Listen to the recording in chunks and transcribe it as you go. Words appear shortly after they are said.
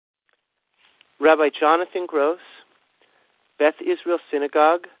Rabbi Jonathan Gross, Beth Israel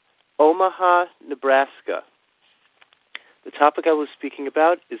Synagogue, Omaha, Nebraska. The topic I was speaking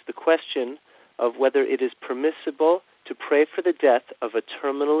about is the question of whether it is permissible to pray for the death of a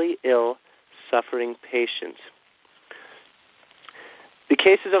terminally ill, suffering patient. The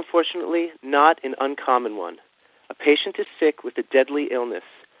case is unfortunately not an uncommon one. A patient is sick with a deadly illness.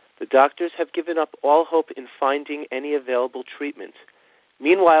 The doctors have given up all hope in finding any available treatment.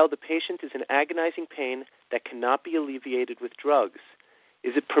 Meanwhile, the patient is in agonizing pain that cannot be alleviated with drugs.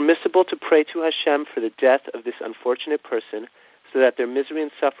 Is it permissible to pray to Hashem for the death of this unfortunate person so that their misery and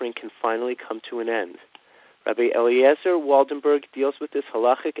suffering can finally come to an end? Rabbi Eliezer Waldenberg deals with this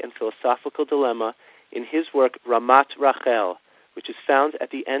halachic and philosophical dilemma in his work Ramat Rachel, which is found at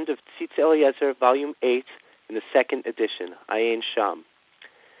the end of Tzitz Eliezer, Volume 8, in the second edition, Ayin Sham.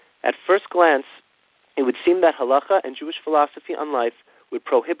 At first glance, it would seem that halacha and Jewish philosophy on life would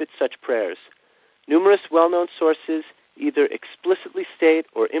prohibit such prayers. Numerous well-known sources either explicitly state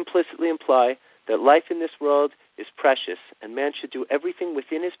or implicitly imply that life in this world is precious and man should do everything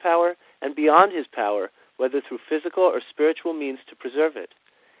within his power and beyond his power, whether through physical or spiritual means, to preserve it.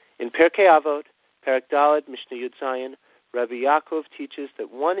 In Pirkei Avot, Perek Daled, Mishnah Yud Zayin, Rabbi Yaakov teaches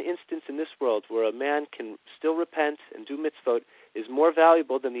that one instance in this world where a man can still repent and do mitzvot is more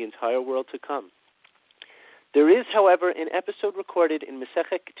valuable than the entire world to come. There is, however, an episode recorded in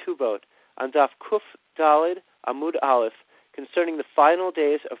Masechet Ketubot on Daf Kuf Daled Amud Aleph concerning the final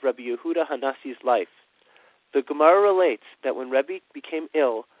days of Rabbi Yehuda Hanassi's life. The Gemara relates that when Rabbi became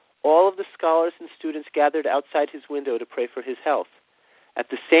ill, all of the scholars and students gathered outside his window to pray for his health. At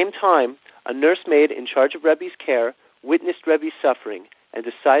the same time, a nursemaid in charge of Rabbi's care witnessed Rabbi's suffering and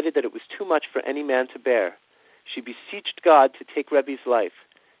decided that it was too much for any man to bear. She beseeched God to take Rabbi's life.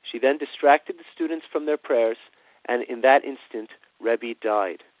 She then distracted the students from their prayers, and in that instant, Rabbi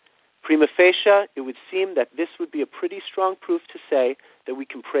died. Prima facie, it would seem that this would be a pretty strong proof to say that we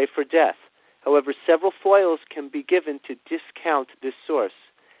can pray for death. However, several foils can be given to discount this source,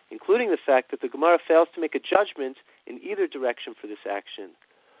 including the fact that the Gemara fails to make a judgment in either direction for this action.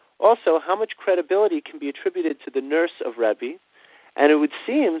 Also, how much credibility can be attributed to the nurse of Rabbi? And it would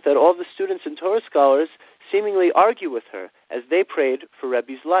seem that all the students and Torah scholars seemingly argue with her as they prayed for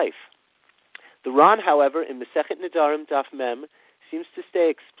Rabbi's life. The Ran, however, in Masechet Nedarim Daf Mem, seems to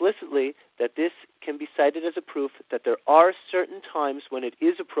state explicitly that this can be cited as a proof that there are certain times when it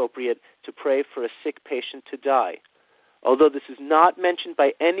is appropriate to pray for a sick patient to die. Although this is not mentioned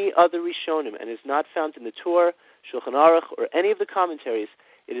by any other Rishonim and is not found in the Torah, Shulchan Aruch, or any of the commentaries,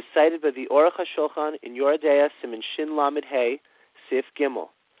 it is cited by the Aruch HaShulchan in Yoreh Deah Siman Shin Lamed Hey, Sif Gimel.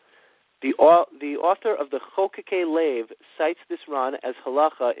 The author of the Chokekei Lev cites this Ran as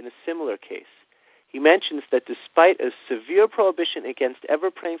halacha in a similar case. He mentions that despite a severe prohibition against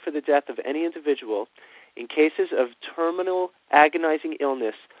ever praying for the death of any individual, in cases of terminal agonizing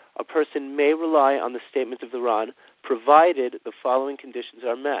illness, a person may rely on the statement of the Ran, provided the following conditions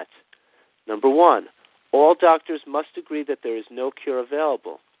are met. Number one, all doctors must agree that there is no cure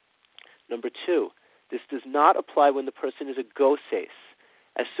available. Number two, this does not apply when the person is a goses.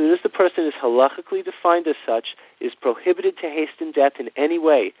 As soon as the person is halachically defined as such, it is prohibited to hasten death in any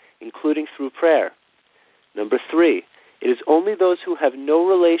way, including through prayer. Number three, it is only those who have no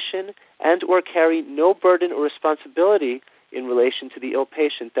relation and or carry no burden or responsibility in relation to the ill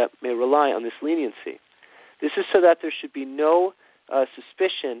patient that may rely on this leniency. This is so that there should be no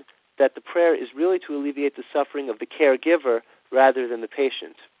suspicion that the prayer is really to alleviate the suffering of the caregiver rather than the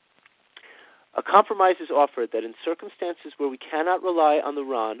patient. A compromise is offered that in circumstances where we cannot rely on the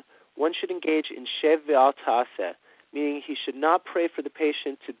Ran, one should engage in shev ve'al ta'aseh, meaning he should not pray for the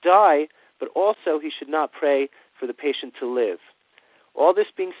patient to die, but also he should not pray for the patient to live. All this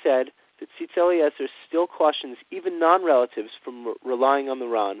being said, the Tzitz Eliezer still cautions even non-relatives from relying on the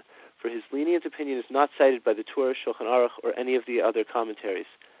Ran, for his lenient opinion is not cited by the Torah, Shulchan Aruch, or any of the other commentaries.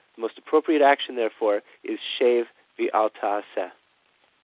 The most appropriate action, therefore, is shev ve'al ta'aseh.